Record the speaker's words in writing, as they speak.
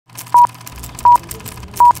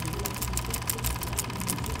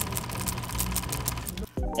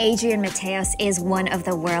Adrian Mateos is one of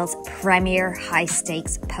the world's premier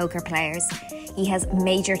high-stakes poker players. He has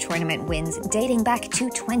major tournament wins dating back to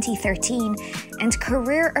 2013 and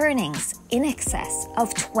career earnings in excess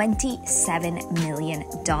of $27 million.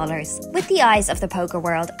 With the eyes of the poker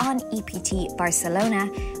world on EPT Barcelona,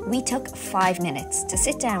 we took 5 minutes to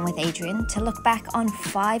sit down with Adrian to look back on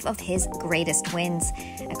 5 of his greatest wins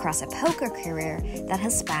across a poker career that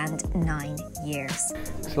has spanned 9 years.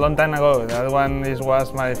 It's a long time ago. That one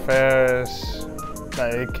was my first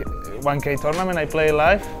 1K tournament I played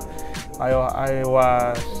live. I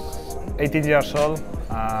was 18 years old,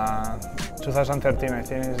 2013 I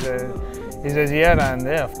think is the year, and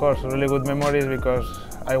yeah, of course, really good memories because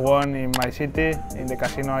I won in my city, in the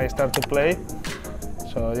casino I started to play.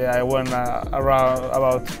 So yeah, I won around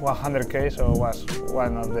about 100K, so it was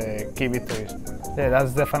one of the key victories. Yeah,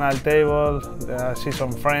 that's the final table. I see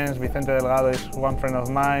some friends. Vicente Delgado is one friend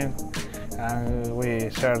of mine, and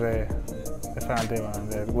we share the final table.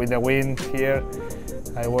 And with the win here,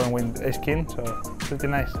 I won with ace king, so pretty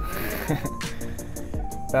nice.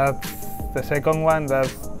 That's the second one.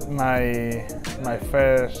 That's my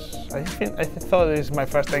first. I thought it's my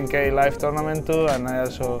first 10K live tournament too, and I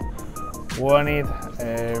also won it.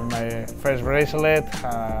 My first bracelet,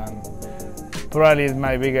 and probably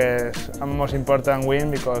my biggest and most important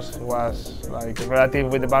win because it was like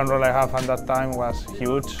relative with the bankroll I have at that time was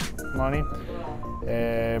huge money.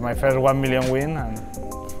 My first 1 million win, and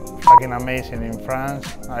fucking amazing in France.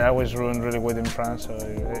 I always run really good in France, so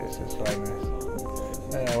it's like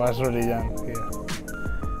nice. I was really young here.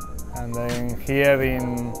 And then here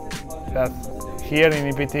in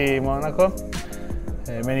EPT Monaco,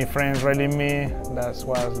 many friends rallied me. That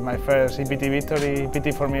was my first EPT victory.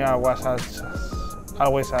 EPT for me was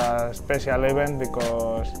always a special event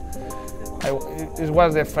because it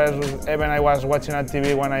was the first event I was watching on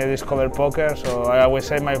TV when I discovered poker. So I always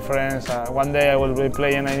say to my friends, one day I will be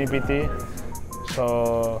playing an EPT.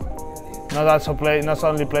 So not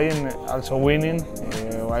only playing, also winning.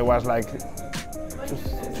 I was like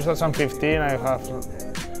 2015. I have,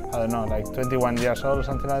 I don't know, like 21 years old or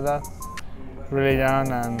something like that. Really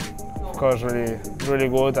young, and of course really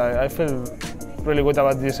good. I feel really good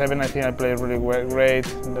about this event. I think I played really great.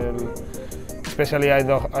 Especially I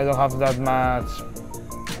don't have that much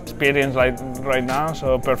experience like right now,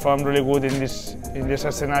 so perform really good in this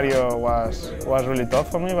scenario was really tough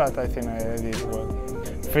for me, but I think I did well.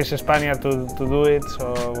 First Spaniard to do it,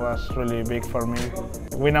 so it was really big for me.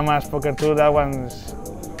 Winamax Poker Tour, that one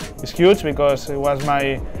is huge because it was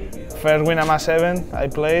my first Winamax event I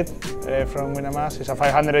played from Winamax. It's a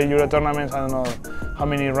 500 euro tournament. I don't know how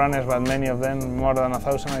many runners, but many of them, more than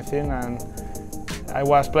 1,000 I think. And I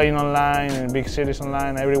was playing online, in big series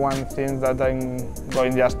online. Everyone thinks that I'm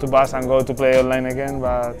going just to bust and go to play online again,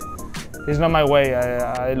 but it's not my way.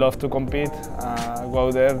 I love to compete,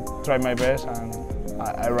 go there, try my best, and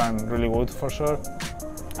I ran really good for sure.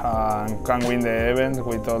 And can win the event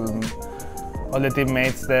with all the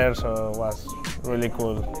teammates there, so it was really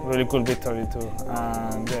cool victory too.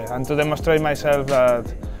 And, yeah, and to demonstrate myself that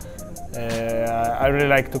I really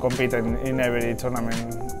like to compete in every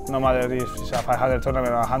tournament. No matter if it's a 500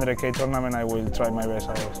 tournament or a 100K tournament, I will try my best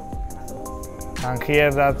always. And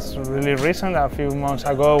here that's really recent, a few months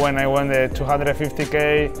ago when I won the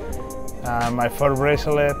 250K, my first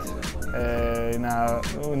bracelet in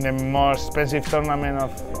the most expensive tournament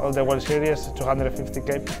of all the World Series,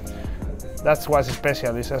 250K. That was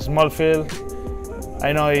special. It's a small field.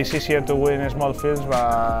 I know it's easier to win small fields,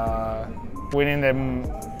 but winning the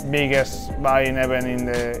biggest buy-in event in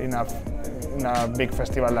a big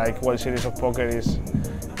festival like World Series of Poker is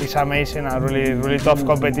amazing and really tough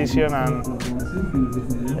competition, and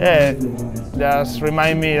yeah, just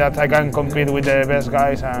remind me that I can compete with the best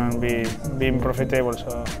guys and being profitable.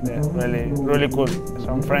 So yeah, really cool.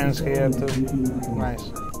 Some friends here too.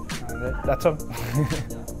 Nice. And, that's all.